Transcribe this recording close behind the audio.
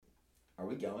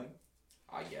we going?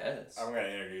 I guess. I'm going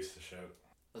to introduce the show.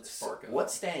 Let's spark up.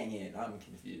 What's staying in? I'm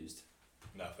confused.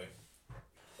 Nothing.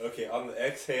 Okay, on the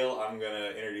exhale, I'm going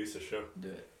to introduce the show. Do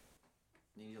it.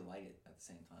 You need to light it at the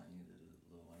same time. You need to do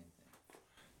a little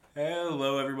lighting thing.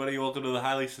 Hello, everybody. Welcome to the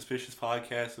Highly Suspicious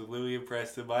Podcast with Louie and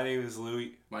Preston. My name is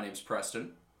Louie. My name's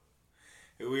Preston.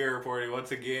 We are reporting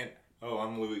once again. Oh,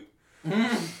 I'm Louie.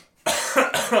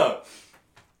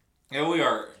 And we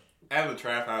are at the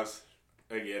Trap House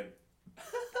again.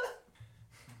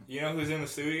 You know who's in the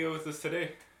studio with us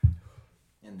today?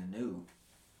 In the new.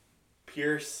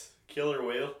 Pierce, Killer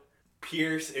Whale.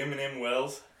 Pierce, Eminem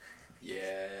Wells.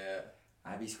 Yeah.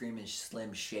 I be screaming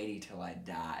Slim Shady till I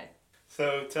die.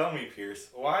 So tell me, Pierce,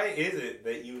 why is it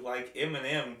that you like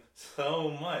Eminem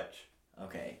so much?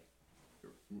 Okay.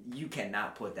 You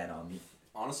cannot put that on me.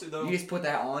 Honestly, though, You just put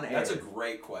that on air. that's a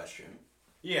great question.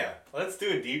 Yeah, let's do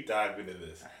a deep dive into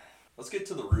this. Let's get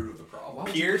to the root of the Why problem.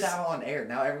 would Pierce- you put that on air?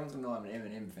 Now everyone's gonna know I'm an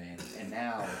Eminem fan, and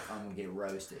now I'm gonna get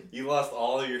roasted. You lost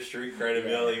all of your street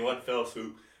credibility in one fell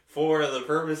swoop. For the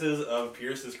purposes of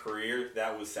Pierce's career,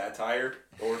 that was satire,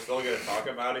 but we're still going to talk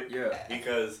about it. Yeah.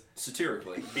 Because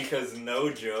Satirically.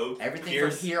 no joke, Everything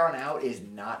Pierce, from here on out is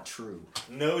not true.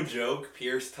 no joke,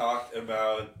 Pierce talked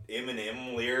about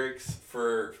Eminem lyrics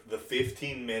for the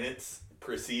 15 minutes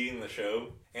preceding the show.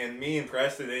 And me and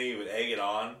Preston didn't even egg it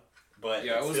on, but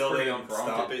Yeah, it was still pretty didn't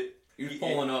unprompted. stop it. He was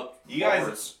pulling up you guys-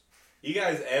 bars. You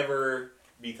guys ever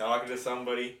be talking to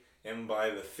somebody and by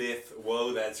the fifth,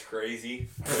 whoa, that's crazy,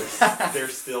 they're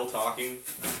still talking?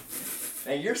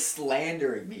 Hey, you're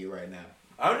slandering me right now.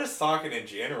 I'm just talking in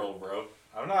general, bro.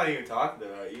 I'm not even talking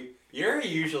about you. You're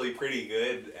usually pretty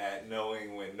good at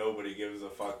knowing when nobody gives a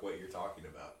fuck what you're talking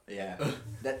about. Yeah,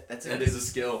 that's That is a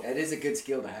skill. That is a good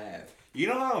skill to have. You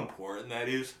know how important that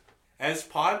is? As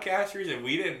podcasters, if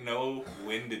we didn't know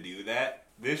when to do that,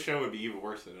 this show would be even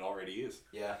worse than it already is.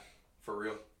 Yeah, for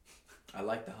real. I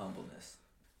like the humbleness.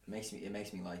 It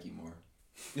makes me like you more.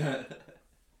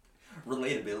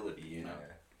 Relatability, you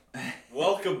know.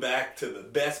 Welcome back to the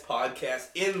best podcast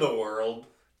in the world.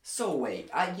 So wait,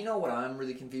 you know what I'm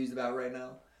really confused about right now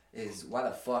is why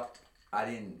the fuck I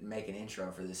didn't make an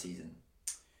intro for this season.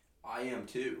 I am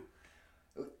too.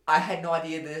 I had no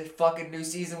idea the fucking new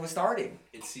season was starting.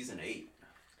 It's season 8.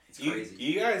 It's You, crazy.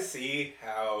 you guys see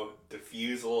how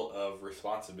diffusal of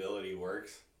responsibility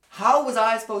works? How was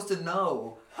I supposed to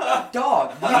know?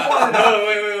 Dog, you wanted to...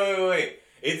 No, wait.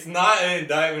 It's not an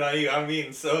indictment on you. I'm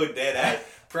being so dead ass.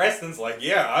 Preston's like,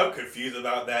 yeah, I'm confused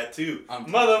about that too.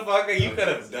 Motherfucker, you could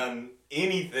have done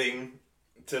anything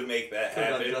to make that Could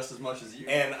have happen. done just as much as you.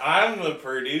 And I'm the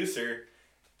producer,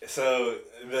 so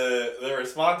the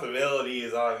responsibility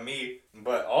is on me.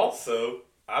 But also,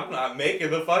 I'm not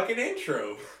making the fucking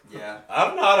intro. Yeah.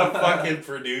 I'm not a fucking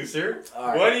producer. All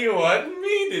right. What do you want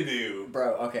me to do?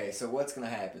 Bro, okay, so what's gonna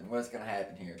happen? What's gonna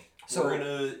happen here? So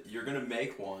You're gonna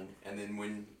make one, and then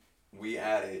when we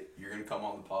add it, you're gonna come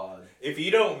on the pod. If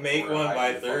you don't make We're one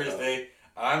by hyping the fuck up. Thursday,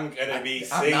 I'm gonna be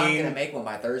I'm singing. not gonna make one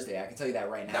by Thursday. I can tell you that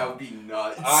right now. That would be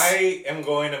nuts. I am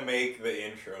going to make the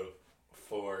intro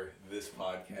for this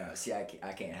podcast. No, see, I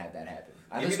can't have that happen.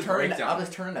 Give me the breakdown. I'll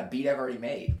just turn in a beat I've already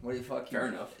made. What do you fuck? Fair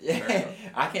enough. Yeah, Fair enough.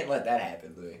 I can't let that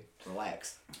happen, Louis.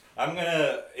 Relax.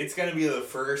 It's gonna be the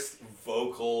first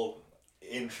vocal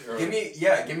intro. Give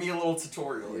me a little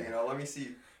tutorial. Yeah. You know, let me see.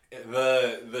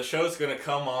 The show's gonna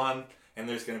come on, and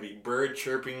there's gonna be bird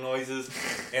chirping noises,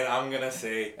 and I'm gonna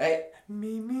say Hey,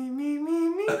 me me me me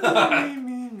me me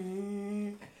me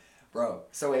me. bro.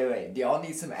 So wait. Do y'all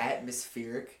need some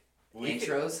atmospheric We could-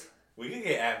 intros? We can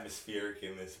get atmospheric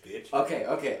in this bitch. Okay.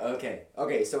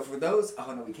 So for those,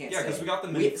 oh no, we can't. Yeah, say 'cause it. we got the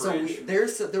mini fridge.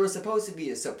 There was supposed to be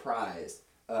a surprise,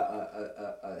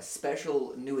 a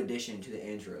special new addition to the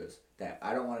intros that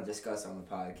I don't want to discuss on the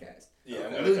podcast. Yeah, Okay.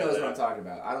 I'm gonna Lou cut knows that what I'm out. talking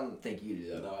about. I don't think you do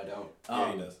though. No, I don't.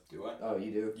 Yeah, he does. Do I? Oh,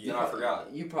 you do? Yeah, I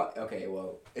forgot. You probably okay.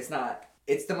 Well, it's not.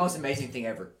 It's the most amazing thing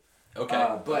ever.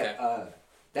 Okay. But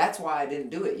that's why I didn't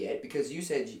do it yet because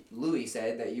Louis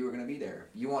said that you were gonna be there.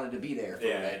 You wanted to be there. For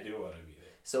Yeah, that. I do want to be there.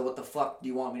 So what the fuck do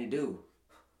you want me to do?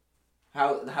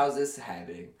 How's this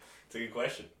happening? It's a good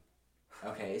question.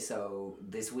 Okay, so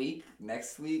this week,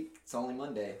 next week, it's only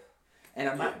Monday. And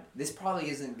I'm not, this probably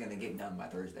isn't going to get done by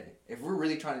Thursday. If we're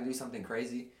really trying to do something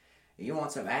crazy, you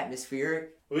want some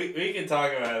atmospheric? We can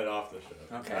talk about it off the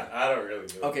show. Okay. I don't really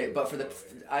know. Okay, but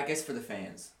I guess for the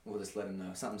fans, we'll just let them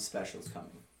know something special is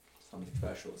coming. Something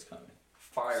special is coming.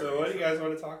 Fire. So what do you guys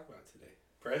want to talk about today?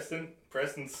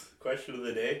 Preston's question of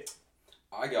the day.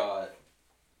 I got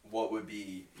what would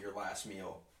be your last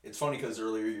meal. It's funny because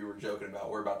earlier you were joking about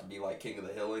we're about to be like King of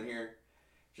the Hill in here.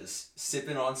 Just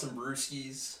sipping on some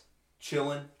brewskis,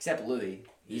 chilling. Except Louis.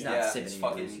 He's not sipping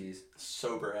any blue cheese.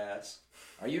 Sober ass.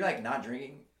 Are you like not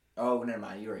drinking? Oh, never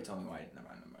mind. You already told me why. Never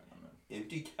mind.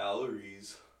 Empty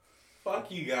calories.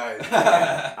 Fuck you guys.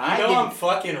 I'm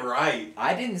fucking right.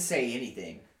 I didn't say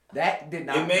anything. That did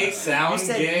not. It may sound you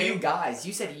said gay. You guys.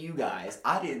 You said you guys.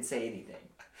 I didn't say anything.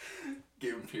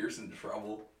 Giving Pierce in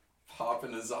trouble.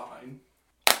 Popping a Zine.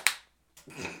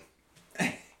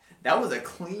 That was a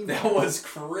clean. That was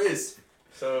crisp.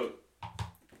 So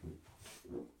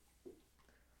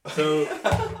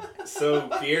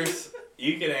Pierce,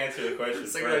 you can answer the question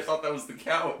first. I thought that was the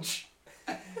couch.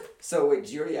 So wait,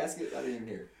 did you already ask it? I didn't even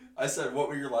hear. I said, "What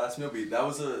would your last meal be?" That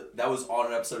was on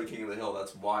an episode of King of the Hill.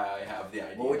 That's why I have the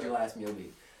idea. What would your last meal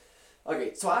be?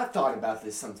 Okay, so I've thought about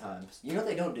this sometimes. You know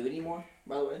they don't do it anymore,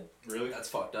 by the way. Really? That's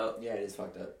fucked up. Yeah, it is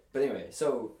fucked up. But anyway,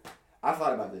 so I've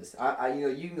thought about this.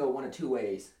 You can go one of two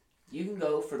ways. You can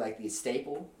go for like the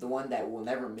staple, the one that will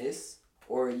never miss,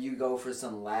 or you go for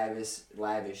some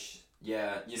lavish.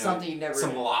 Yeah, something you never.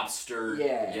 Some lobster.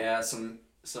 Yeah. Yeah, some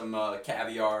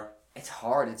caviar. It's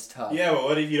hard. It's tough. Yeah, but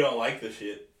what if you don't like the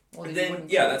shit? Well, then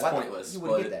that's pointless. You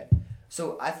wouldn't get that.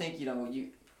 So I think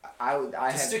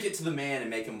I stick it to the man and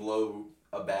make him blow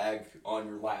a bag on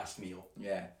your last meal.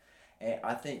 Yeah, and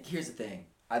I think here's the thing.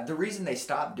 The reason they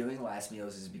stopped doing last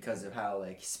meals is because of how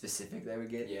like specific they would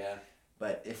get. Yeah.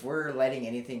 But if we're letting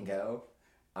anything go,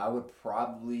 I would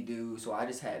probably do. So I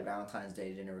just had Valentine's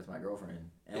Day dinner with my girlfriend,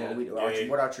 and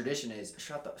what our tradition is.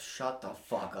 Shut the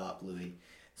fuck up, Louis.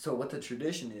 So what the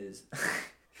tradition is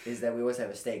that we always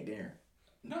have a steak dinner.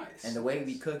 Nice. And the way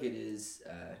we cook it is,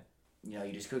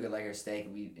 you just cook it like a steak.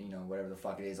 Whatever the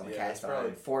fuck it is on the cast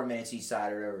iron, 4 minutes each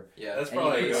side or whatever. Yeah, that's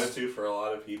probably a go-to for a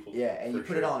lot of people. Yeah, and you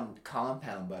put it on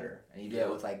compound butter, and you do it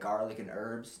with like garlic and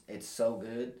herbs. It's so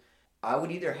good. I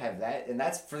would either have that, and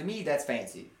for me that's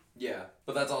fancy. Yeah,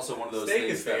 but that's also one of those steak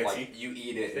things that like you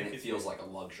eat it and it feels like a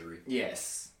luxury.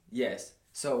 Yes.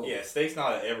 So yeah, steak's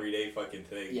not an everyday fucking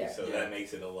thing. So that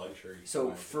makes it a luxury.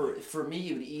 So for me,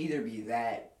 it would either be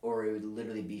that or it would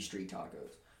literally be street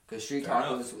tacos. Because street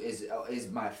tacos is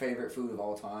my favorite food of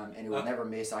all time, and it will never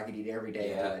miss. I could eat every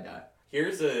day until I die.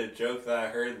 Here's a joke that I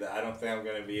heard that I don't think I'm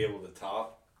gonna be able to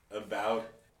top about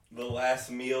the last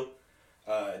meal.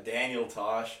 Daniel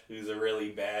Tosh, who's a really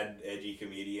bad, edgy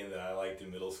comedian that I liked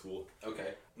in middle school.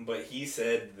 Okay. But he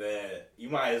said that you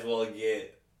might as well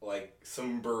get like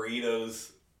some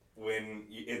burritos when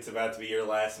it's about to be your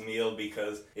last meal,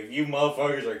 because if you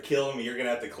motherfuckers are killing me, you're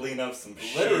gonna have to clean up some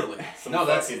literally. shit. No,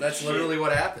 that's literally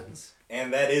what happens.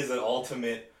 And that is an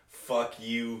ultimate fuck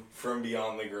you from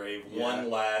beyond the grave. Yeah. One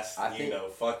last,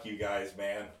 fuck you guys,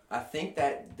 man. I think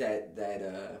that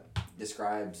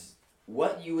describes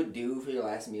what you would do for your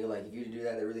last meal. Like if you do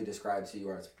that really describes who you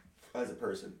are as a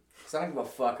person. Because I don't give a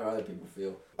fuck how other people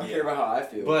feel. I care about how I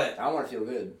feel. But I want to feel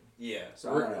good. Yeah.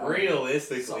 So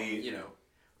realistically,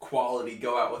 quality,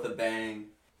 go out with a bang.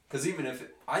 Because even if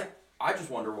I just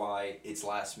wonder why it's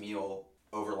last meal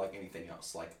over like anything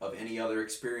else, like of any other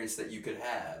experience that you could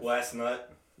have. Last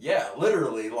nut. Yeah,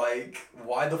 literally. Like,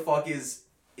 why the fuck is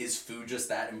food just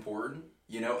that important?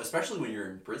 Especially when you're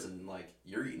in prison, like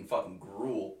you're eating fucking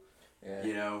gruel.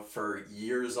 Yeah. For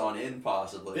years on end,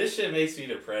 possibly. This shit makes me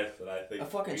depressed, but I think a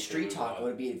fucking street taco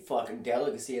would be a fucking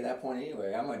delicacy at that point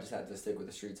anyway. I might just have to stick with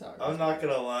the street taco. I'm not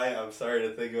gonna lie, I'm sorry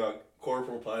to think about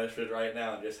corporal punishment right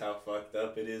now and just how fucked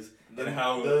up it is, and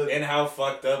how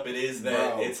fucked up it is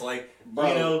that it's like,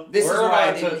 this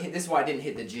is why I didn't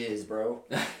hit the jizz, bro.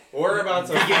 We're about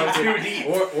to get too deep.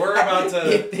 We're about to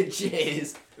hit the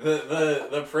jizz.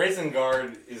 The prison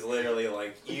guard is literally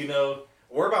like,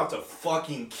 we're about to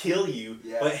fucking kill you,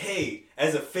 but hey,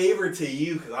 as a favor to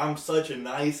you, because I'm such a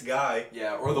nice guy,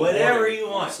 or whatever you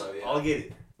want, also, I'll get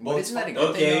it. But isn't that a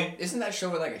good thing, though? Isn't that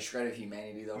show like a shred of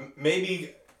humanity, though?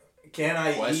 Maybe, can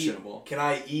I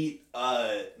eat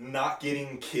not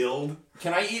getting killed?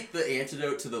 Can I eat the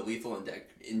antidote to the lethal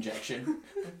injection?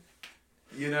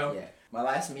 Yeah. My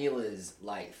last meal is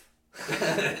life.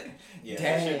 Yeah,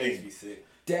 that shit makes me sick.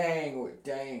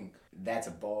 Dang. That's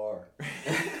a bar.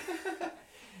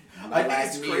 I think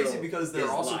it's crazy because there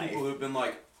are also people who've been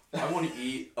like, I want to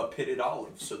eat a pitted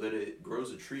olive so that it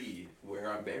grows a tree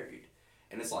where I'm buried.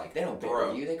 And it's like, they don't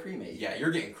bury you, they cremate you. Yeah,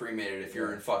 you're getting cremated if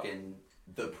you're in fucking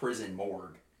the prison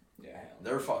morgue. Yeah.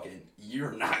 They're fucking,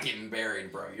 you're not getting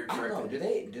buried, bro. You're tripping. I don't know.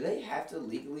 Do they have to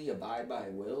legally abide by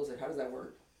wills? Like, how does that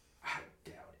work? I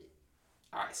doubt it.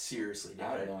 I seriously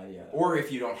doubt it. I have no idea. Or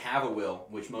if you don't have a will,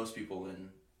 which most people in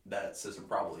that system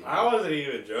probably. I wasn't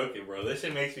even joking, bro. This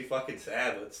shit makes me fucking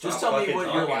sad. Just tell me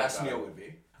what your last meal would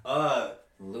be.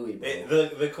 Louis, bro.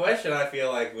 The question I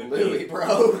feel like would Louis,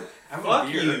 bro.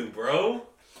 Fuck you, bro.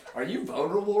 Are you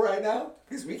vulnerable right now?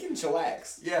 Because we can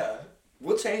chillax. Yeah.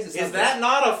 We'll change the subject. Is that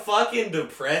not a fucking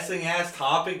depressing ass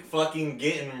topic? Fucking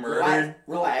getting murdered.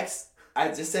 Relax. I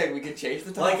just said we could change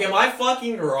the topic. Like, am I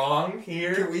fucking wrong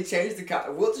here? Can we change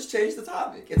the... We'll just change the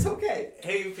topic. It's okay.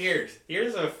 Hey, Pierre,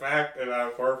 here's a fact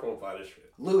about corporal punishment.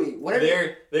 Louis,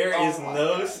 whatever... There is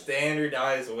no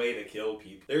standardized way to kill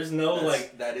people. There's no,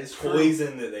 that is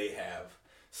poison that they have.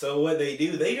 So what they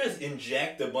do, they just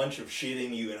inject a bunch of shit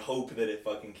in you and hope that it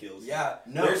fucking kills you. Yeah,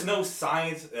 no. There's no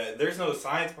science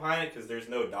behind it because there's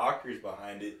no doctors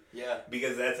behind it. Yeah.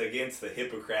 Because that's against the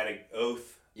Hippocratic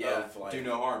oath of, like... do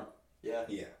no harm. Yeah.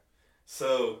 Yeah.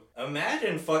 So,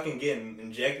 imagine fucking getting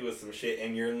injected with some shit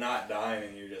and you're not dying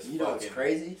and you're just you know fucking what's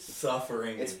crazy?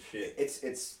 Suffering and shit.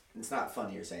 It's not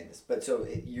funny you're saying this. But so,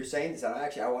 you're saying this, and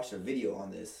I watched a video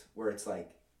on this where it's like,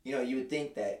 you know, you would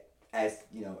think that as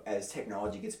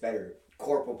technology gets better,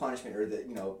 corporal punishment or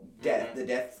the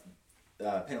death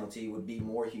penalty would be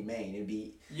more humane. It'd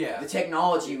be the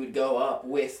technology would go up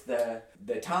with the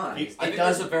times. I think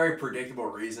there's a very predictable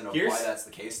reason of why that's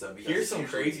the case though. Because here's some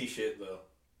crazy shit though.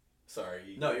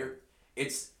 Sorry.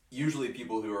 It's usually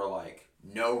people who are like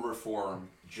no reform,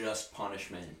 just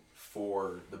punishment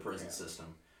for the prison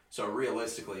system. So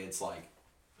realistically, it's like,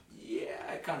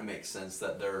 it kind of makes sense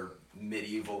that they're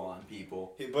medieval on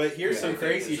people. But here's some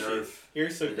crazy shit.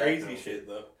 Here's some crazy shit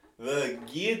though. The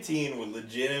guillotine would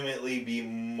legitimately be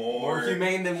more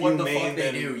humane than what the fuck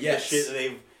they do. Yes. The shit that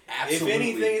they've... Absolutely. If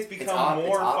anything, it's become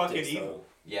more fucking evil.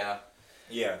 Yeah.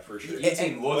 Yeah, for sure. The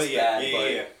guillotine looks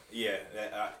bad,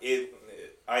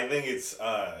 I think it's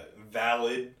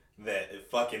valid that it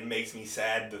fucking makes me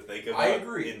sad to think about. I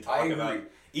agree. And talk about.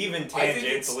 Even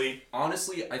tangentially.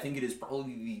 Honestly, I think it is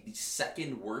probably the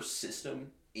second worst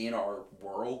system in our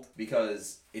world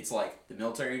because it's like the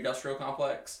military-industrial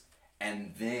complex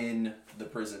and then the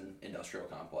prison-industrial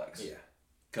complex. Yeah.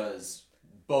 Because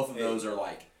both of those are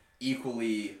like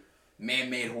equally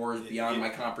man-made horrors beyond my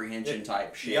comprehension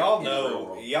type shit. Y'all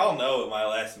know what my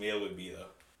last meal would be though.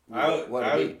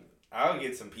 I would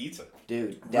get some pizza.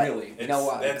 Dude, really? You know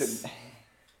what?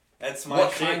 That's my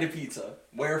What shit. kind of pizza?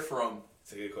 Where from?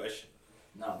 That's a good question.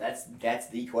 No, that's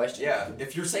the question. Yeah,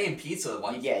 if you're saying pizza,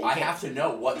 like I have to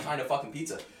know what kind of fucking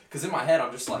pizza. Because in my head,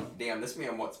 I'm just like, damn, this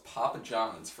man wants Papa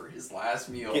John's for his last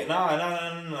meal.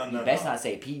 No. You best not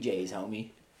say PJs,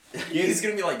 homie. He's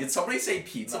gonna be like, did somebody say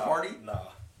pizza party?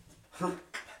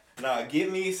 Nah,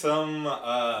 give me some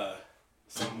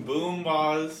Boom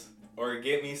Bas, or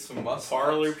get me some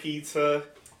parlor pizza.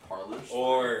 Parlor's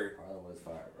or Parlor was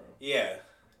fire, bro. Yeah,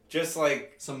 just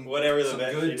like some whatever the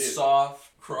best good shit is.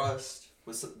 Soft crust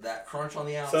with that crunch on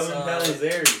the outside. Some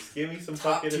Impellizeris. Give me some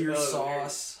top fucking tier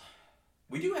sauce.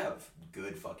 We do have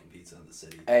good fucking pizza in the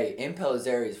city. Hey,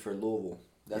 Impellizeris for Louisville.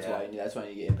 That's why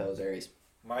you get Impellizeris.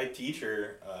 My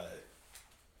teacher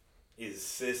is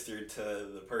sister to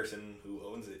the person who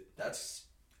owns it. That's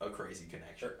a crazy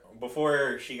connection.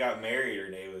 Before she got married, her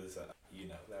name was,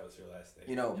 that was her last name.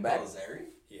 You know, Impellizzeri?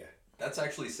 Yeah. That's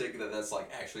actually sick that that's like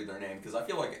actually their name because I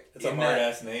feel like it's a hard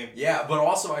ass name. Yeah, but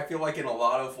also I feel like in a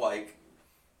lot of like,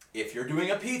 if you're doing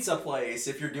a pizza place,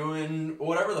 if you're doing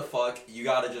whatever the fuck, you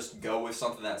gotta just go with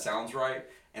something that sounds right.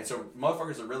 And so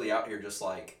motherfuckers are really out here just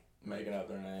like making up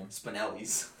their name.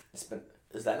 Spinelli's.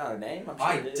 Is that not a name? I'm sure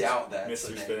I doubt that.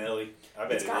 Mr. Spinelli. I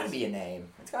bet it's gotta be a name.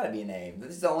 It's gotta be a name.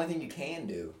 This is the only thing you can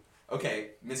do.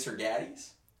 Okay, Mr.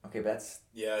 Gaddy's. Okay, but that's...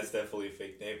 Yeah, it's definitely a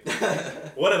fake name.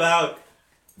 What about...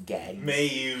 Gaddy's. May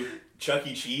you Chuck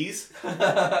E. Cheese?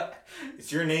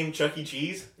 Is your name Chuck E.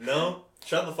 Cheese? No?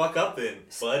 Shut the fuck up then,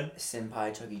 bud.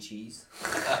 Senpai Chuck E. Cheese.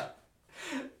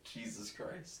 Jesus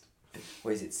Christ.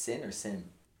 Wait, is it Sin or Sin?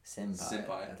 Senpai.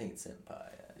 Senpai. I think it's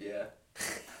Senpai. Yeah.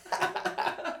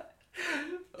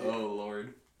 Oh,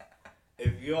 Lord.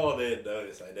 If you all didn't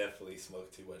notice, I definitely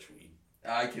smoke too much weed.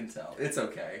 I can tell. It's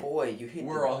okay. Boy,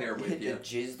 we're all here with you. You hit the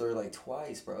jizzler like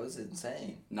twice, bro. This is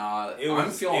insane. Nah,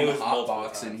 I'm feeling the hot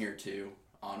box in here too,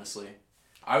 honestly.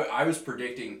 I was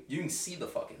predicting, you can see the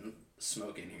fucking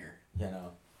smoke in here. You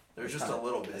know. There's just a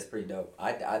little bit. That's pretty dope.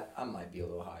 I might be a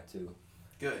little high too.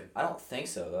 Good. I don't think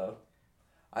so though.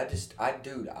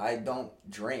 I don't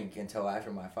drink until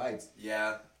after my fights.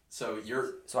 Yeah. So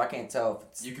I can't tell if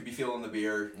it's... You could be feeling the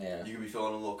beer. Yeah. You could be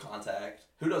feeling a little contact.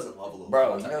 Who doesn't love a little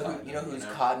contact? Bro, you know who's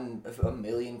caught in a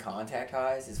million contact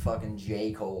highs? Is fucking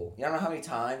J. Cole. You don't know how many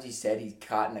times he said he's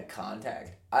caught in a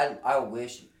contact? I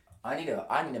wish... I need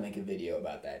to make a video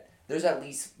about that. There's at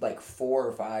least like 4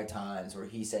 or 5 times where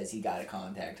he says he got a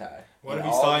contact high. What if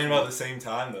he's talking about the same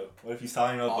time though? What if he's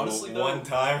talking about the one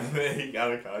time that he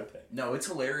got a contact? No, it's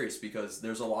hilarious because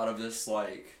there's a lot of this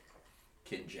like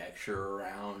conjecture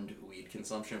around weed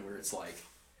consumption where it's like,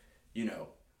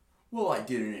 well, I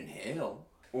didn't inhale.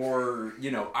 Or,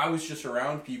 you know, I was just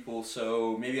around people,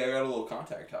 so maybe I got a little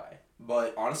contact high.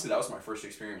 But honestly, that was my first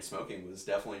experience smoking, was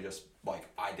definitely just, like,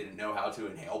 I didn't know how to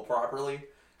inhale properly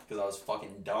because I was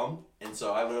fucking dumb. And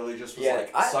so I literally just was,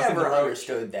 like, I sucking never the roach,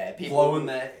 understood that. People blowing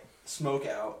that smoke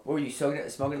out. What were you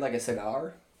smoking like a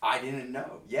cigar? I didn't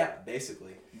know. Yeah,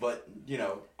 basically. But, you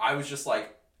know, I was just,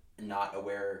 like, not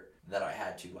aware that I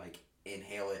had to, like,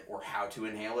 inhale it or how to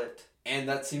inhale it. And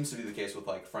that seems to be the case with,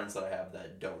 like, friends that I have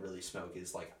that don't really smoke,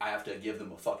 is, like, I have to give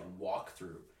them a fucking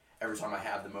walkthrough every time I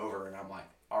have them over, and I'm like,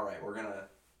 all right, we're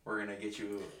gonna get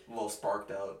you a little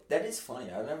sparked up. That is funny.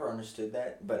 I've never understood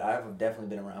that, but I've definitely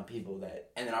been around people that...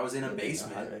 And then I was in a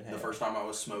basement the first time I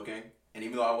was smoking, and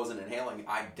even though I wasn't inhaling,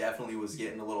 I definitely was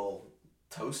getting a little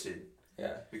toasted.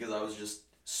 Yeah. Because I was just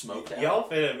smoked out. Y'all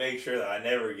finna make sure that I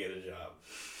never get a job.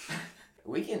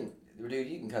 We can... Dude,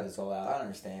 you can cut this all out. I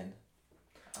understand.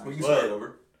 We can start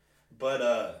over.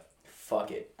 But,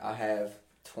 fuck it. I have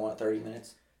 30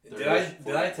 minutes. Did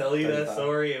I tell you 35. That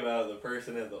story about the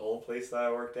person at the old place that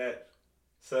I worked at?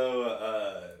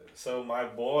 So my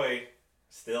boy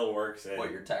still works at...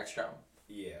 What, your tax job?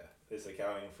 Yeah, this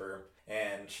accounting firm.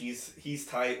 And he's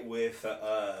tight with,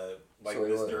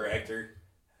 this director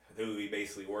who he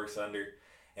basically works under.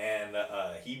 And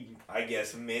he, I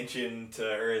guess, mentioned to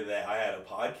her that I had a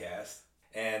podcast.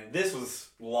 And this was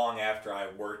long after I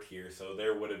worked here, so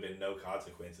there would have been no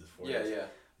consequences for it. Yeah.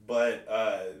 But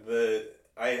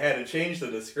I had to change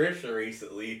the description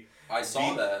recently. I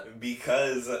saw that.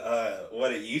 Because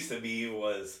what it used to be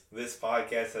was, this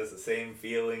podcast has the same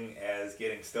feeling as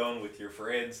getting stoned with your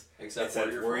friends. Except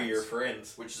we're your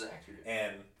friends. Which is accurate.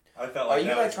 And I felt like... Are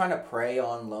you like trying to prey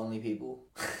on lonely people?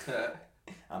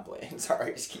 I'm playing.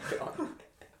 Sorry, just keep going.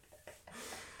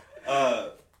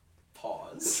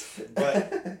 Pause.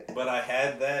 But I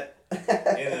had that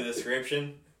in the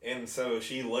description, and so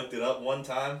she looked it up one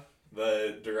time,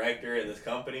 the director at this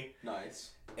company.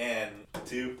 Nice. And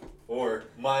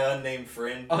my unnamed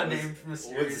friend.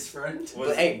 Mysterious friend.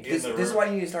 But hey, this is why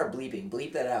you need to start bleeping.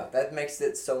 Bleep that out. That makes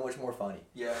it so much more funny.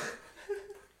 Yeah.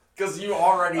 Because you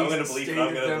already... I'm gonna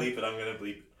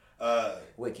bleep it.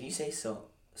 Wait, can you say so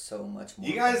much more?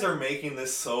 You guys are making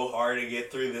this so hard to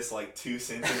get through this, like,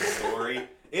 2-sentence story.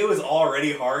 It was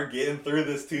already hard getting through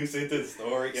this 2-sentence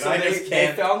story. And so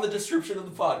they found the description of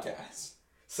the podcast.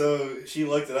 So she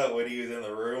looked it up when he was in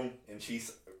the room, and she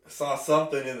saw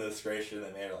something in the description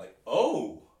that made her like,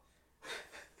 oh.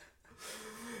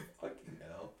 Fucking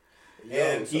hell.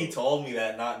 And he told me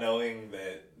that, not knowing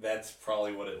that that's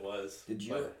probably what it was.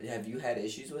 Have you had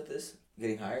issues with this?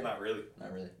 Getting hired? Not really.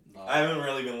 No. I haven't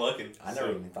really been looking. I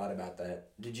never even thought about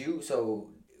that. You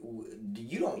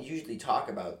don't usually talk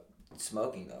about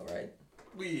smoking though, right?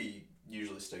 We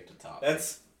usually stick to topic.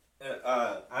 That's,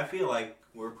 I feel like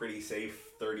we're pretty safe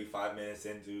 35 minutes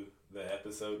into the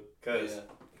episode.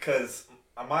 Cause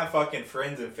my fucking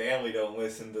friends and family don't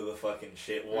listen to the fucking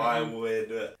shit. Why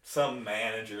would some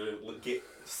manager get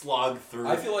slogged through 30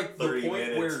 minutes? I feel like the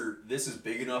point where this is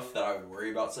big enough that I would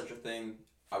worry about such a thing,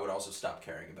 I would also stop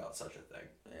caring about such a thing.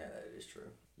 Yeah, that is true.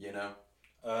 You know?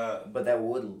 But that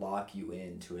would lock you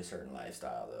into a certain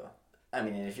lifestyle, though. I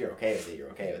mean, if you're okay with it, you're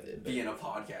okay with it. But being a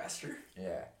podcaster.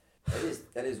 Yeah.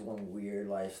 That is one weird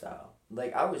lifestyle.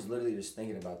 Like, I was literally just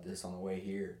thinking about this on the way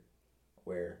here,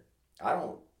 where I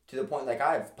don't... To the point, like,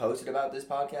 I've posted about this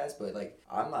podcast, but, like,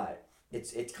 I'm not...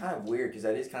 It's kind of weird, because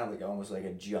that is kind of, like, almost like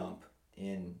a jump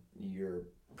in your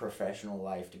professional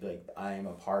life to be like, I am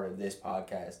a part of this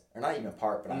podcast. Or not even a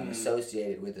part, but I'm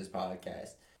associated with this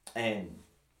podcast. And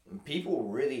people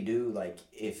really do, like,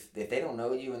 if they don't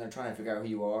know you and they're trying to figure out who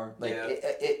you are, like,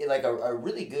 like a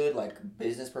really good, like,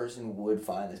 business person would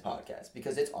find this podcast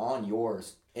because it's on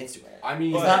yours Instagram. I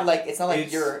mean, it's not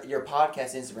like your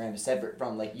podcast Instagram is separate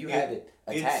from, like, you have it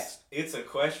attached. It's a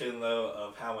question though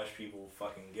of how much people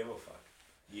fucking give a fuck,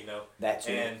 you know. That's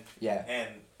true. And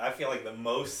I feel like the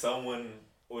most someone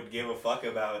would give a fuck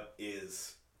about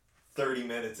is 30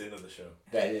 minutes into the show.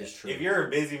 That is true. If you're a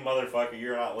busy motherfucker,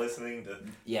 you're not listening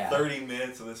to 30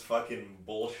 minutes of this fucking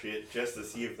bullshit just to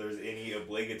see if there's any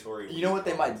obligatory... You know what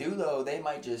they might do, though? They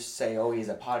might just say, oh, he's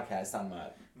a podcast, I'm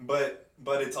not.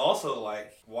 But it's also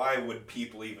like, why would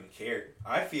people even care?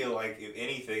 I feel like, if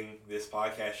anything, this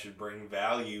podcast should bring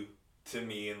value to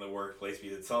me in the workplace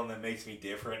because it's something that makes me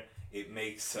different. It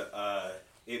makes...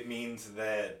 it means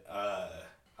that...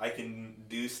 I can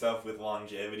do stuff with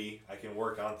longevity. I can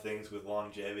work on things with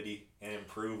longevity and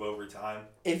improve over time.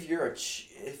 If you're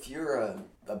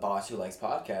a boss who likes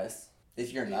podcasts,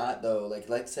 if you're not though, like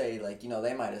let's say like, you know,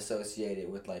 they might associate it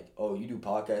with like, oh, you do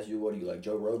podcasts, what do you like,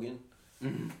 Joe Rogan?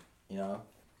 Mm-hmm. You know?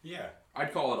 Yeah.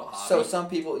 I'd call it a hobby. So some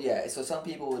people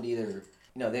would either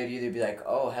they'd either be like,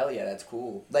 oh, hell yeah, that's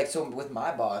cool. Like, so with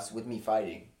my boss, with me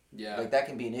fighting, like, that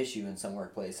can be an issue in some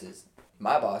workplaces.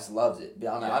 My boss loves it.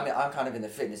 I'm kind of in the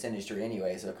fitness industry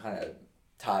anyway, so it kind of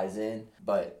ties in.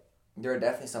 But there are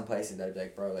definitely some places that are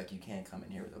like, bro, like, you can't come in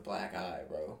here with a black eye,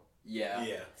 bro. Yeah,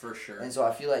 for sure. And so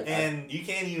I feel like... And you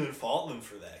can't even fault them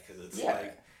for that, because it's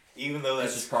like, even though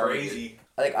that's crazy...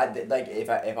 Like if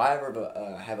I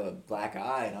ever have a black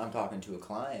eye and I'm talking to a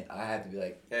client, I have to be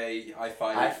like, hey, I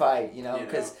fight,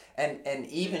 because and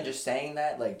even just saying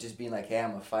that, like, just being like, hey,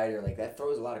 I'm a fighter, like, that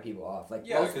throws a lot of people off. Like,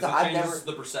 because it changes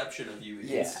the perception of you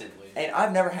instantly. And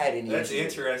I've never had any. That's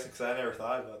interesting, because I never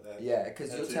thought about that. Yeah,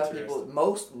 because you'll tell people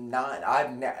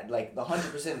like the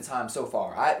 100% of the time so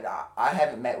far. I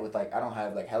haven't met with, like, I don't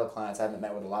have like hella clients. I haven't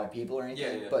met with a lot of people or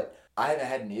anything. But I haven't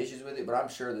had any issues with it, but I'm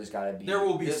sure there's got to be... There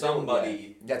will be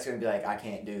somebody... that's going to be like, I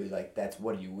can't do, like, that's,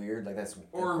 what are you, weird? Like, that's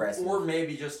aggressive. Or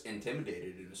maybe just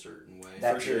intimidated in a certain way.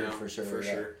 For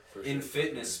sure. In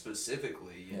fitness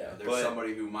specifically, there's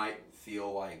somebody who might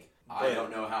feel like, I don't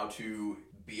know how to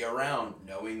be around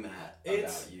knowing that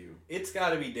about you. It's got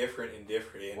to be different in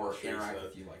different industries. Or interact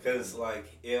with you like that. Because, like,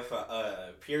 if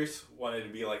Pierce wanted to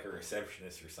be, like, a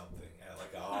receptionist or something at,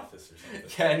 like, an office or something.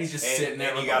 Yeah, and he's just sitting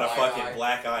there and you got a fucking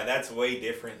black eye. That's way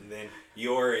different than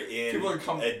you're in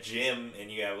a gym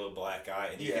and you have a black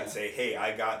eye. And you can say, hey,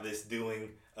 I got this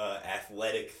doing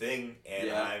athletic thing and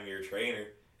I'm your trainer.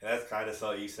 And that's kind of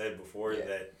something you said before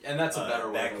that, and that's a better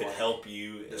way that could help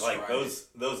you. Like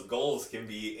those goals can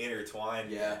be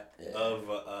intertwined. For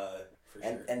sure.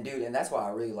 And dude, and that's why I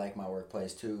really like my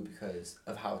workplace too, because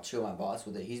of how chill my boss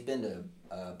with it. He's been to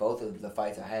both of the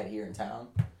fights I had here in town.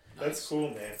 That's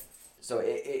cool, man. So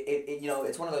it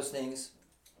it's one of those things.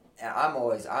 And I've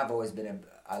always been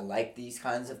I like these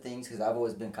kinds of things because I've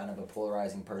always been kind of a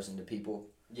polarizing person to people.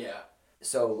 Yeah.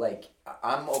 So, like,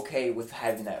 I'm okay with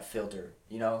having that filter,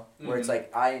 where it's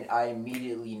like, I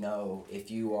immediately know if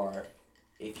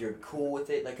you're cool with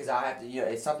it, like, because I have to,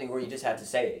 it's something where you just have to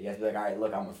say it. You have to be like, all right,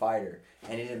 look, I'm a fighter.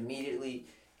 And it immediately,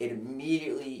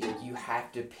 like, you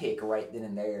have to pick right then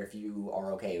and there if you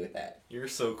are okay with that. You're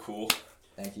so cool.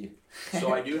 Thank you.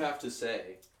 So I do have to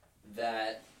say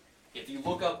that if you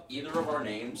look up either of our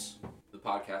names, the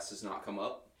podcast does not come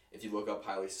up. If you look up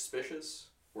Highly Suspicious,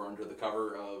 we're under the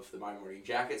cover of the My Morning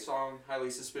Jacket song, Highly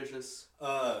Suspicious.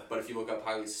 But if you look up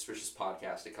Highly Suspicious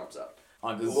Podcast, it comes up.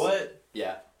 On Google? What?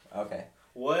 Yeah. Okay.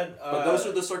 But those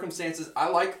are the circumstances. I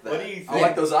like that. What do you think? I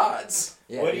like those odds.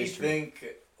 Yeah, what do you think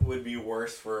would be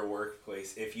worse for a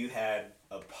workplace if you had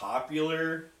a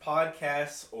popular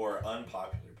podcast or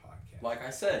unpopular podcast? Like I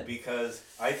said. Because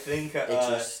I think...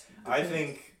 I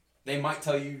think... They might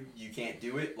tell you can't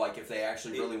do it, like if they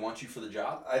actually really want you for the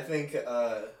job. I think,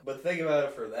 but think about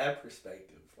it from that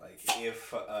perspective. Like,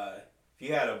 if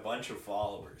you had a bunch of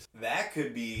followers, that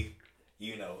could be, a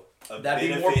That'd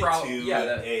benefit be more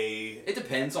to it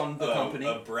depends on the company.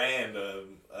 A brand, a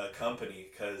company,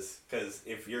 because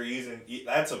if you're using,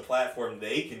 that's a platform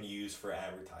they can use for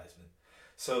advertisement.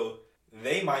 So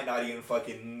they might not even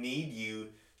fucking need you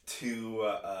to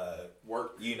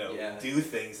work, do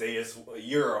things.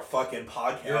 You're a fucking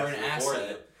podcast. You're an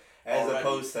asset. As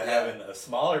opposed to having a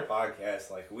smaller podcast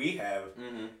like we have.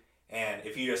 Mm-hmm. And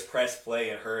if you just press play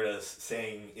and heard us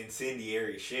saying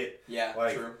incendiary shit,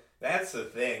 true. That's the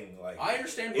thing. Like, I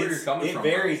understand where you're coming from. It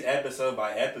varies episode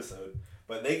by episode,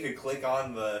 but they could click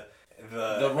on the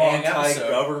wrong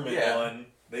anti-government episode. one.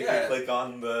 They could click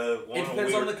on the one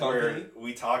where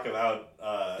we talk about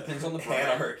depends on the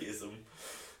anarchism.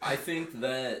 I think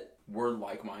that we're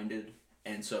like-minded,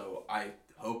 and so I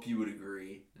hope you would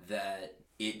agree that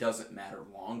it doesn't matter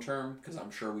long-term, because I'm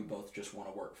sure we both just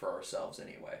want to work for ourselves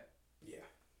anyway.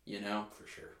 Yeah. For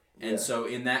sure. And so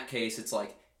in that case, it's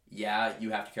like, you have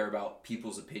to care about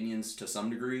people's opinions to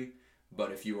some degree,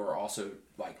 but if you are also,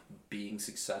 like, being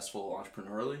successful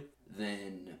entrepreneurially,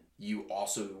 then you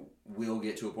also will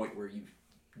get to a point where you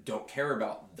don't care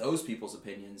about those people's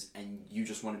opinions, and you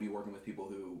just want to be working with people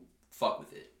who fuck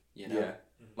with it,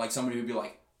 Like somebody would be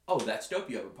like, oh, that's dope,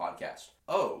 you have a podcast.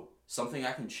 Oh, something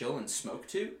I can chill and smoke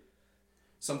to?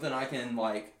 Something I can,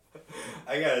 like...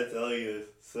 I gotta tell you,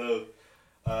 so...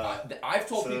 I've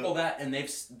told people that, and they've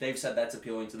said that's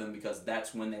appealing to them because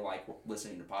that's when they like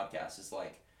listening to podcasts. Is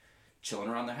like chilling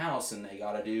around the house, and they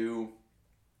gotta do,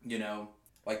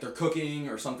 like they're cooking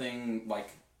or something,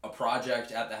 like a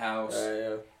project at the house,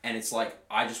 and it's like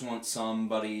I just want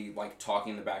somebody like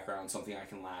talking in the background, something I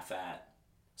can laugh at,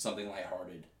 something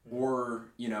lighthearted, or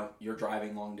you're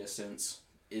driving long distance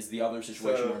is the other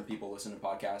situation where people listen to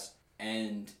podcasts,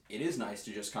 and it is nice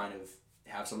to just kind of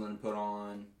have something to put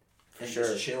on. For sure.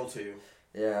 Just chill too.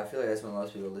 Yeah, I feel like that's when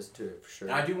most people listen to it for sure.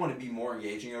 And I do want to be more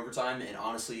engaging over time, and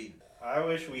honestly, I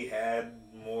wish we had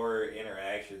more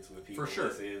interactions with people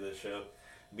listening to the show,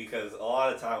 because a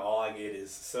lot of time all I get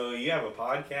is, so you have a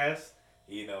podcast,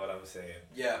 you know what I'm saying?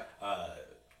 Yeah.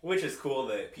 Which is cool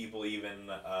that people even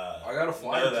I got a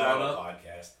flyer know that I have drawn a up.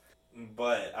 podcast.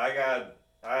 But I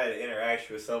had an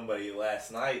interaction with somebody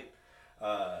last night.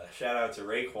 Shout out to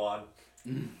Raekwon.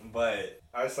 But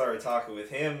I started talking with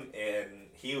him, and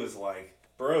he was like,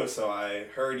 bro, so I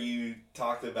heard you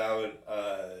talked about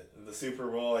the Super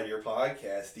Bowl on your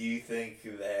podcast. Do you think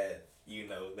that,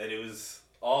 that it was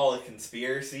all a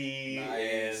conspiracy?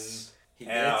 Nice.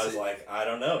 And I was like, I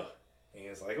don't know. And he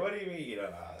was like, what do you mean you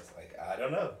don't know? I was like, I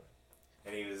don't know.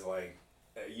 And he was like,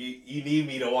 you need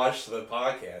me to watch the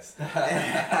podcast.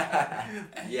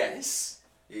 Yes.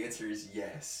 The answer is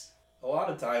yes. A lot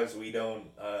of times we don't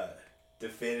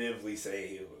definitively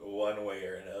say one way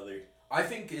or another. I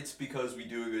think it's because we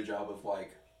do a good job of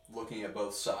looking at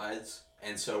both sides,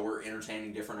 and so we're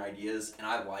entertaining different ideas, and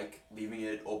I like leaving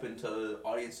it open to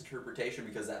audience interpretation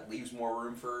because that leaves more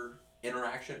room for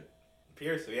interaction.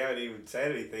 Pierce, we haven't even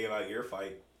said anything about your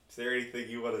fight. Is there anything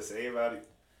you want to say about it?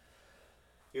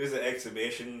 It was an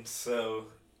exhibition, so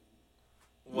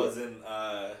wasn't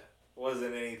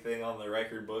anything on the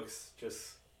record books.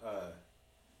 Just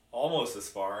almost a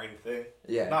sparring thing.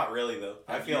 Yeah. Not really though.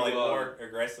 I feel like more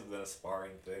aggressive than a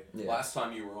sparring thing. Yeah. Last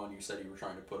time you were on, you said you were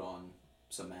trying to put on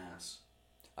some mass.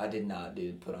 I did not,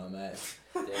 dude. Put on mass.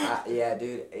 Yeah,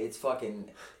 dude. It's fucking.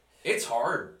 It's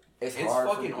hard. It's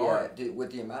fucking hard, dude.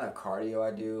 With the amount of cardio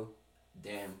I do.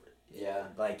 Damn. Yeah,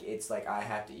 it's like I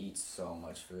have to eat so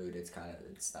much food. It's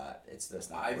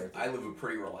just not worth it. I live a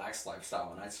pretty relaxed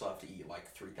lifestyle, and I still have to eat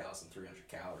 3,300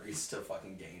 calories to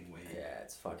fucking gain weight. Yeah,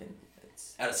 it's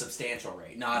at a substantial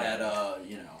rate, not at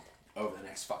over the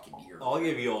next fucking year. I'll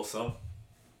give you all some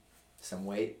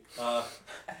weight. I'll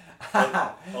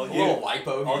little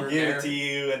lipo. I'll give it to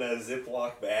you in a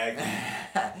Ziploc bag.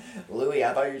 Louis,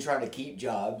 I thought you were trying to keep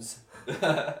jobs.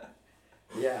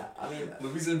 Yeah, I mean,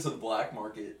 Louis into the black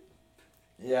market.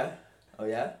 Yeah. Oh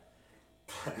yeah.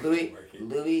 Louis.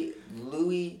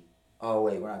 Oh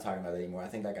wait, we're not talking about that anymore. I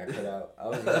think that got cut out.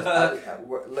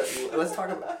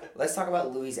 Let's talk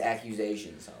about Louis'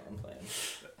 accusations. Oh, I'm playing.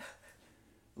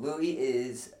 Louis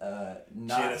is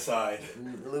not genocide.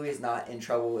 Louis is not in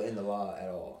trouble in the law at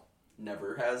all.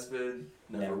 Never has been.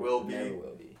 Never will be. Never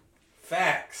will be.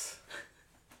 Facts.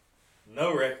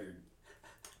 No record.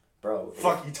 Bro.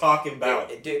 Fuck you talking about?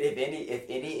 Dude, if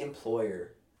any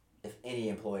employer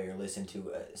listened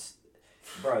to us,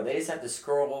 bro, they just have to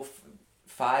scroll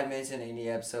 5 minutes in any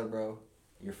episode, bro.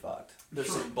 You're fucked.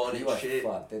 There's some bunny shit. You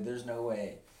are fucked. There's no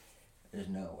way. There's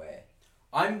no way.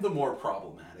 I'm the more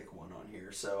problematic one on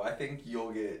here, so I think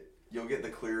you'll get the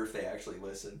clear if they actually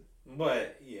listen.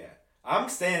 But yeah, I'm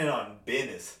standing on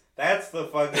business. That's the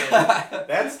fucking.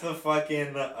 That's the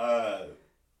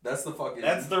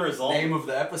result. Name of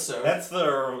the episode. That's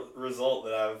the result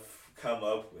that I've come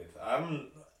up with.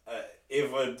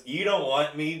 If you don't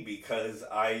want me because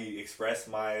I express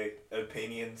my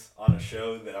opinions on a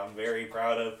show that I'm very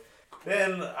proud of,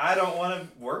 then I don't want to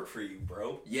work for you,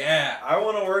 bro. Yeah. I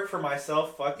want to work for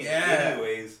myself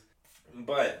anyways.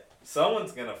 But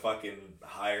someone's gonna fucking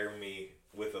hire me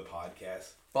with a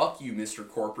podcast. Fuck you, Mr.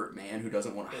 Corporate Man, who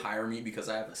doesn't want to hire me because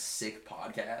I have a sick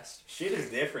podcast. Shit is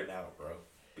different now, bro.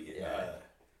 Yeah.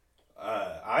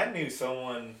 I knew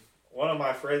one of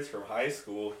my friends from high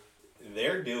school,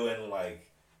 they're doing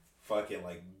fucking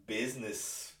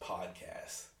business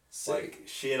podcasts. Sick.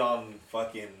 Shit on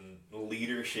fucking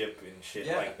leadership and shit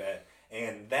like that.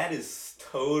 And that is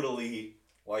totally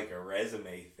a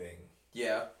resume thing.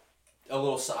 Yeah. A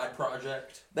little side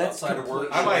project. That's outside of work.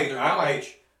 I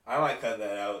might cut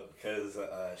that out because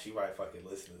she might fucking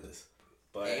listen to this.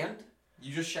 But and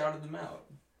you just shouted them out.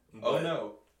 Oh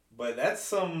no. But that's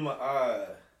some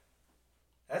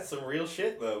real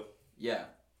shit though. Yeah.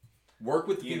 Work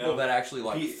with people that actually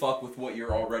fuck with what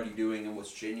you're already doing and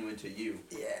what's genuine to you.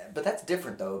 Yeah, but that's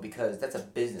different though because that's a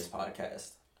business podcast.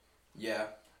 Yeah.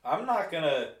 I'm not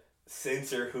gonna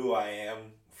censor who I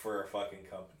am for a fucking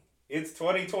company. It's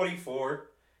 2024.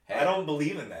 Hey, I don't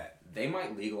believe in that. They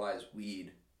might legalize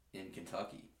weed in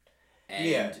Kentucky.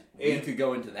 And we could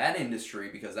go into that industry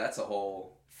because that's a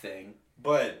whole thing.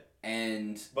 But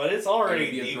it's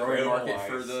already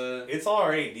decriminalized. It's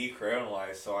already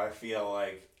decriminalized, so I feel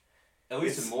like at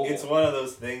least in mobile. It's one of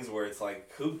those things where it's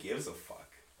who gives a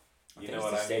fuck? You know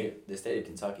what I mean? The state of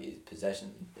Kentucky's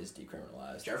possession is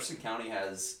decriminalized. Jefferson County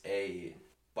has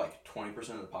 20%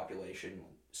 of the population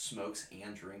smokes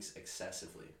and drinks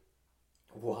excessively.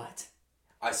 What?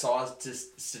 I saw a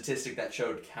statistic that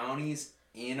showed counties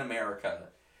in America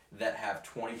that have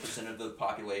 20% of the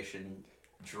population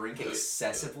drink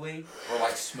excessively or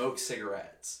like smoke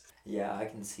cigarettes. Yeah, I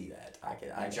can see that.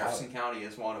 Jefferson County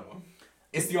is one of them.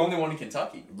 It's the only one in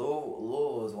Kentucky.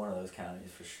 Louisville is one of those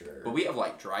counties for sure. But we have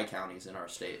like dry counties in our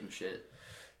state and shit.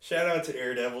 Shout out to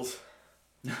Air Devils.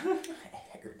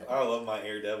 I love my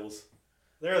Air Devils.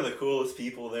 They're the coolest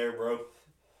people there, bro.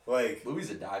 Like, Louis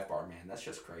a dive bar man. That's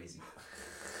just crazy.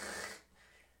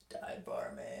 Dive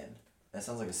bar man. That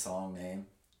sounds like a song name.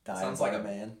 Sounds Bar like a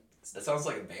man. That sounds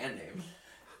like a band name.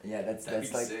 Yeah, that's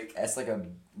like a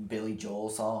Billy Joel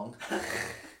song.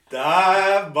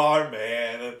 Dive Bar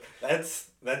Man. That's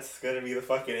gonna be the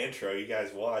fucking intro. You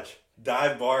guys watch.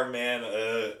 Dive Bar Man,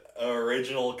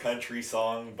 original country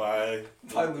song by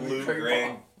Lou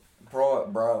Greg.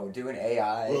 Bro, doing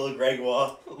AI. Little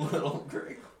Gregoire. Little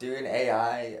Greg. Doing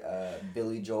AI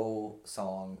Billy Joel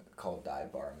song called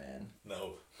Dive Bar Man.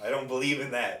 No, I don't believe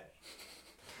in that.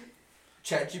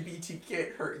 ChatGPT can't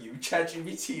hurt you.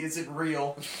 ChatGPT isn't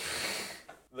real.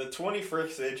 The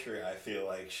 21st century, I feel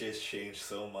like shit's changed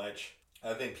so much.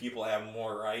 I think people have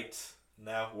more rights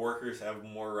now. Workers have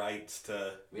more rights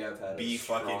to be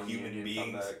fucking human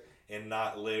beings and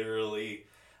not literally,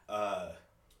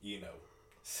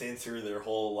 censor their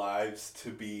whole lives to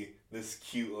be this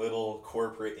cute little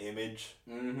corporate image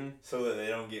so that they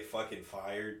don't get fucking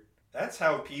fired. That's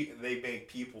how they make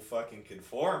people fucking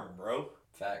conform, bro.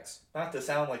 Facts. Not to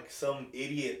sound like some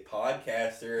idiot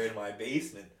podcaster in my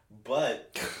basement,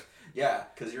 but... Yeah,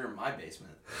 because you're in my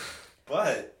basement.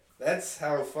 But that's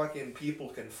how fucking people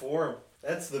conform.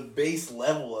 That's the base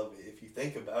level of it, if you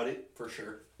think about it. For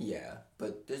sure. Yeah,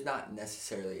 but there's not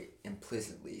necessarily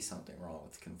implicitly something wrong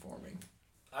with conforming.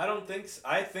 I don't think so.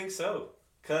 I think so.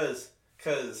 Cause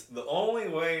the only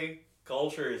way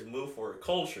culture is moved forward,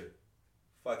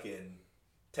 fucking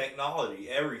technology,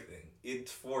 everything.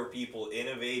 It's for people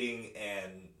innovating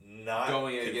and not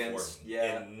going conforming. Against,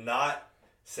 and not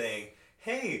saying,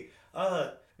 hey,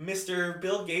 Mr.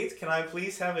 Bill Gates, can I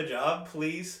please have a job,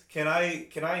 please? Can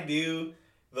I do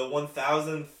the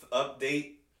 1000th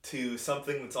update to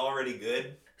something that's already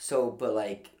good? So, but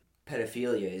like,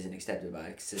 pedophilia isn't accepted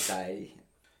by society.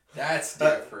 That's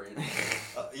different.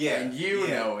 Yeah. And you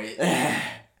know it.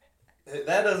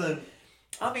 That doesn't...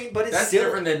 I mean, but it's that's still...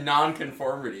 different than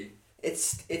non-conformity.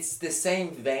 It's the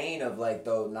same vein of like,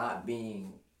 though, not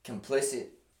being complicit,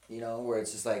 where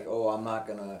it's just like, oh, I'm not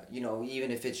gonna, even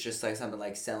if it's just like something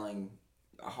like selling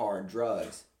hard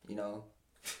drugs,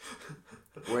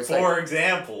 Where it's For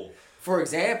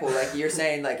example, like you're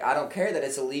saying, like, I don't care that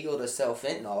it's illegal to sell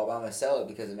fentanyl, but I'm gonna sell it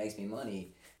because it makes me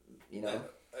money,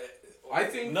 I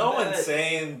think no one's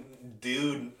saying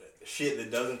do shit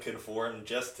that doesn't conform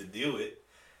just to do it.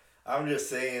 I'm just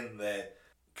saying that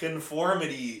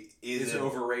conformity is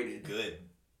overrated. Good.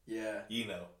 Yeah.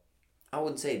 I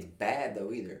wouldn't say it's bad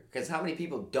though either, because how many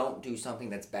people don't do something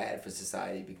that's bad for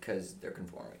society because they're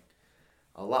conforming?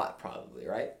 A lot, probably,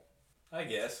 right? I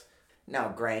guess. Now,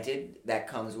 granted, that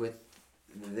comes with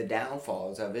the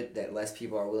downfalls of it, that less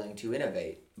people are willing to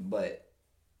innovate, but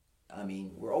I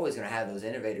mean, we're always going to have those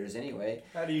innovators anyway.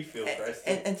 How do you feel,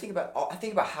 Preston? And think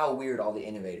about how weird all the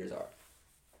innovators are.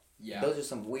 Yeah. Those are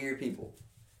some weird people.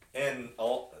 And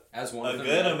a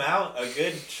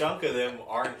good chunk of them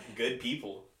aren't good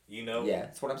people, Yeah,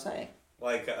 that's what I'm saying.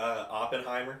 Like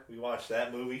Oppenheimer, we watched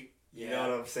that movie. You know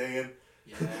what I'm saying?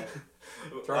 Yeah.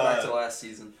 Throw back to last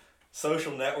season.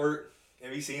 Social Network.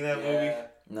 Have you seen that movie?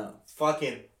 No. It's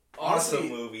fucking awesome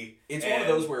movie. It's one of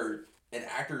those where an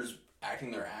actor's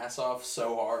acting their ass off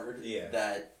so hard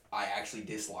that I actually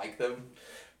dislike them.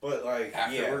 But like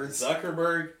afterwards,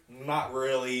 Zuckerberg, not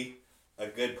really a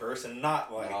good person,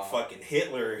 not like fucking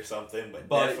Hitler or something, but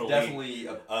definitely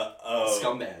a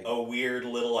scumbag, a weird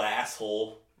little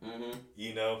asshole.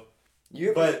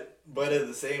 Mm-hmm. But at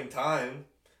the same time,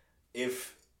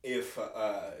 if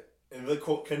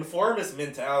the conformist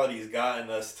mentality has gotten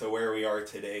us to where we are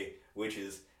today, which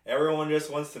is everyone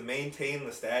just wants to maintain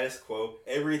the status quo.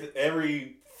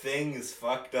 Everything is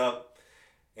fucked up,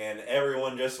 and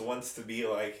everyone just wants to be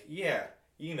like,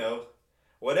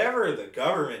 whatever the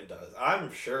government does,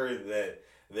 I'm sure that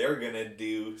they're gonna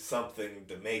do something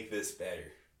to make this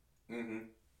better. Mm-hmm.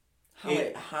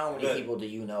 How many people do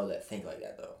you know that think like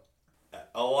that though?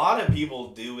 A lot of people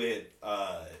do it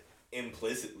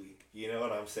implicitly. You know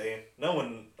what I'm saying?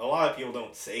 A lot of people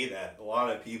don't say that. A lot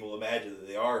of people imagine that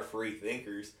they are free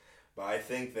thinkers, but I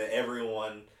think that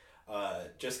everyone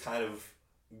just kind of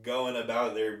going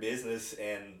about their business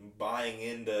and buying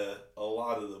into a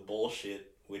lot of the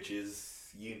bullshit, which is,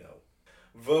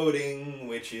 voting,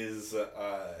 which is,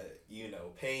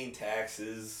 paying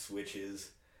taxes, which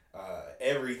is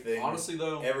everything. Honestly,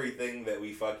 though, everything that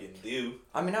we fucking do.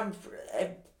 I mean,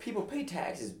 people pay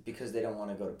taxes because they don't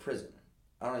want to go to prison.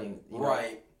 I don't even.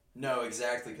 Right. No,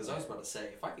 exactly. Because I was about to say,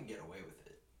 if I could get away with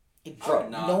it, bro, I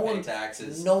would not pay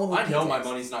taxes. No one I know my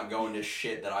taxes. money's not going to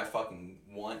shit that I fucking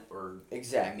want or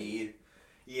need.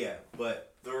 Yeah,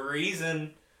 but the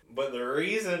reason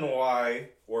why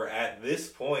we're at this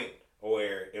point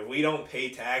where if we don't pay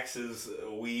taxes,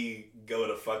 we go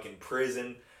to fucking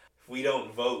prison. If we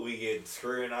don't vote, we get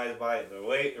scrutinized by it.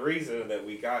 The reason that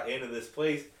we got into this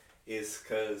place is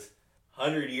because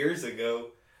 100 years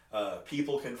ago,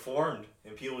 people conformed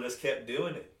and people just kept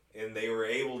doing it. And they were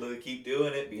able to keep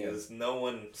doing it because no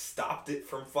one stopped it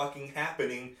from fucking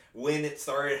happening when it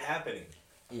started happening.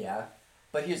 Yeah.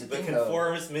 But here's the thing, The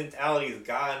conformist mentality has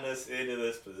gotten us into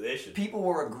this position. People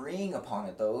were agreeing upon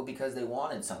it, though, because they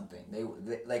wanted something. They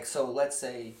like, so let's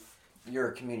say you're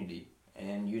a community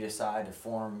and you decide to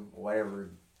form whatever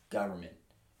government.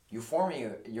 You're forming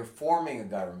a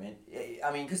government.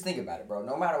 I mean, because think about it, bro.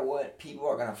 No matter what, people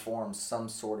are going to form some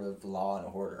sort of law and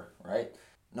order, right?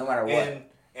 No matter what.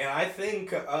 And I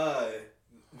think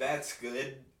that's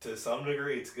good to some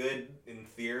degree. It's good in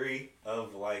theory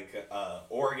of like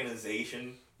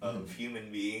organization of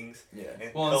human beings. Yeah.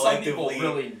 And some people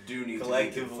really do need to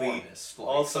be conformist. Like,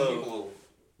 also, some people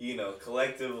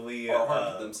collectively are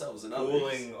hard to themselves and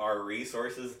pooling our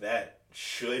resources, that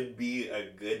should be a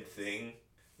good thing.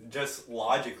 Just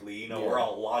logically, we're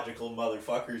all logical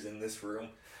motherfuckers in this room.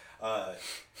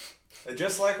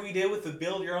 Just like we did with the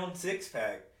build your own six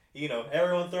pack.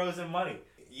 Everyone throws in money.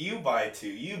 You buy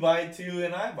two,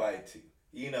 and I buy two.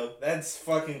 That's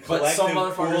fucking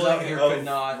collective pooling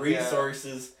of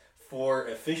resources for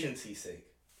efficiency's sake.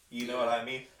 You know what I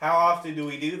mean? How often do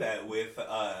we do that with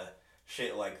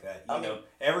shit like that?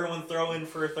 Everyone throw in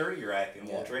for a 30 rack and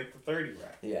we'll drink the 30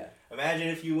 rack. Yeah. Imagine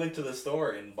if you went to the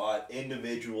store and bought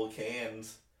individual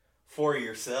cans for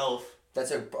yourself. But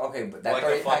that like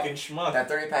 30 a fucking schmuck. That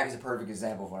 30 pack is a perfect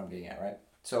example of what I'm getting at, right?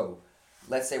 So,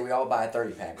 let's say we all buy a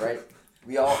 30 pack, right?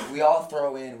 we all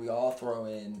throw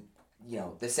in,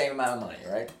 the same amount of money,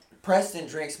 right? Preston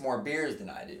drinks more beers than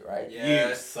I do, right?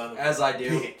 Yes, as I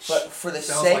do. But for the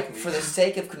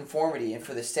sake of conformity and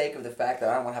for the sake of the fact that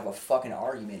I don't want to have a fucking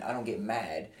argument, I don't get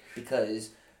mad because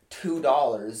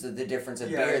 $2, the difference of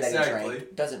beer that he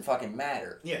drank, doesn't fucking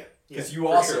matter. Yeah. Because you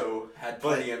also had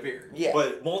plenty of beer. Yeah.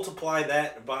 But multiply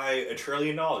that by $1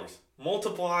 trillion.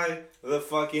 Multiply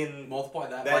that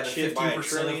by the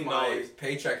 15% of my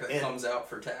paycheck that comes out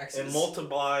for taxes. And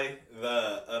multiply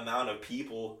the amount of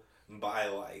people by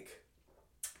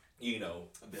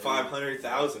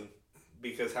 500,000.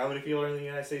 Because how many people are in the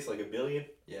United States? Like 1 billion?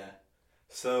 Yeah.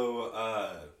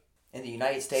 So, in the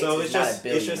United States, it's not just, 1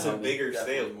 billion. It's just a bigger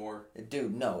scale. More.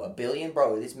 Dude, no, 1 billion,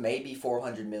 bro. This may be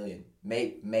 400 million.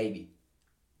 Maybe.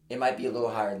 It might be a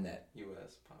little higher than that.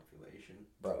 U.S. population.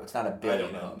 Bro, it's not 1 billion.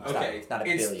 I don't know. It's not a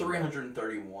billion. It's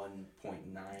 331.9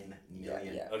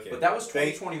 million. Yeah. Okay. But that was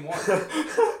 2021.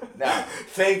 Nah.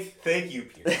 Thank you,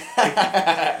 Pierre.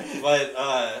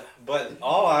 But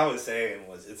all I was saying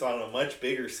was it's on a much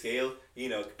bigger scale.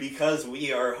 Because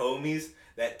we are homies,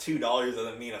 that $2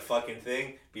 doesn't mean a fucking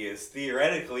thing. Because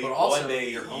theoretically, one day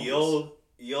you'll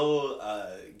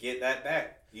get that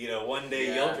back. One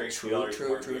day you'll drink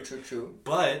 $2 True.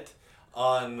 But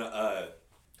on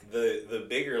the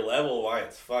bigger level, why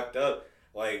it's fucked up,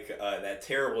 like that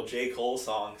terrible J. Cole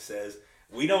song says,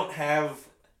 we don't have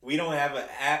an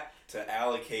app to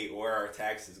allocate where our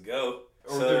taxes go.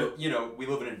 Or we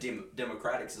live in a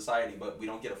democratic society, but we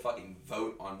don't get a fucking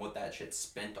vote on what that shit's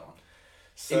spent on.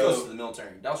 So, it goes to the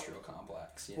military-industrial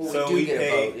complex. Well, we do get a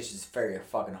vote. It's just very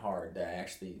fucking hard to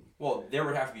actually... Well, there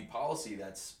would have to be policy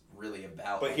that's really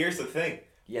about... But here's the thing.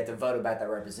 You have to vote about that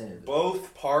representative.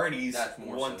 Both parties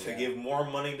want to give more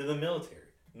money to the military.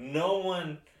 No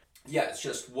one... Yeah, it's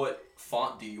just what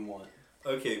font do you want?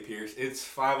 Okay, Pierce. It's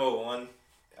 5:01.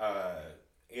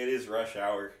 It is rush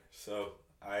hour, so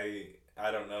I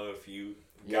don't know if you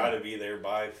gotta be there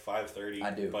by 5:30.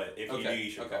 I do. But if you do, you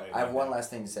should probably... I have one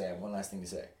last thing to say.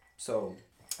 So,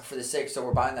 for the sake... So,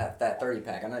 we're buying that 30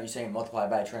 pack. I know you're saying multiply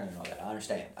by a trend and all that. I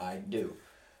understand. I do.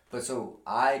 But so,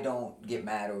 I don't get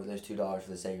mad over those $2 for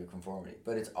the sake of conformity.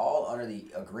 But it's all under the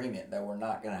agreement that we're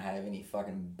not going to have any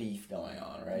fucking beef going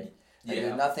on, right?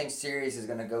 Like, nothing serious is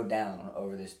going to go down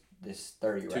over this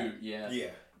 30 rack. Yeah.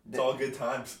 It's all good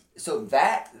times. So,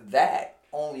 that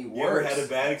only works... You ever had a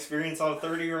bad experience on a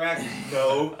 30 rack?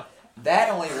 No. That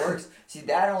only works. See,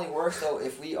 that only works though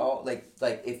if we all like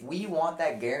if we want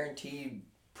that guaranteed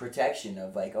protection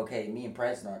of okay, me and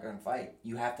Preston aren't gonna fight.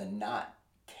 You have to not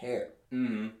care.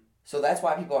 Mm-hmm. So that's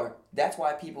why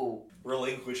people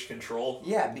relinquish control.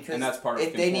 Yeah, because and that's part of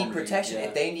if they need protection, yeah.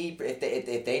 if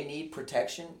they need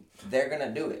protection, they're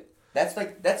gonna do it. That's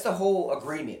the whole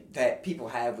agreement that people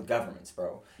have with governments,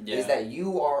 bro. Yeah. Is that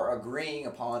you are agreeing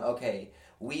upon, okay,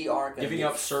 we aren't gonna giving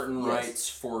up certain rights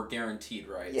for guaranteed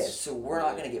rights. Yes, so we're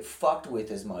not gonna get fucked with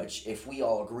as much if we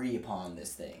all agree upon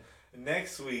this thing.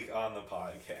 Next week on the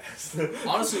podcast.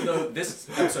 Honestly, though, this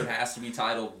episode has to be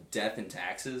titled "Death and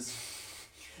Taxes."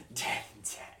 Death and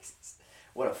Taxes.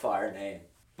 What a fire name.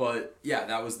 But yeah,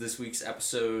 that was this week's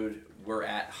episode. We're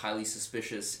at Highly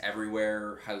Suspicious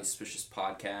everywhere. Highly Suspicious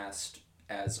Podcast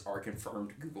as our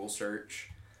confirmed Google search.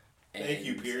 And thank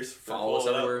you, Pierce. Follow us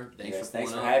everywhere. Thanks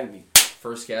for having me.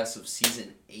 First guest of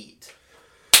season 8.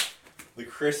 The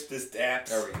crispest apps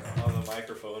there we go. on the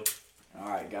microphone. All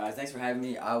right, guys. Thanks for having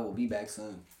me. I will be back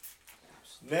soon.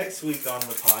 Next week on the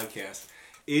podcast,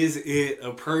 is it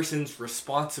a person's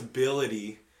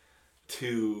responsibility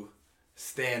to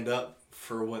stand up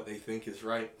for what they think is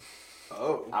right?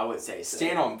 Oh. I would say so.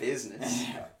 Stand on business.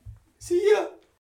 See ya.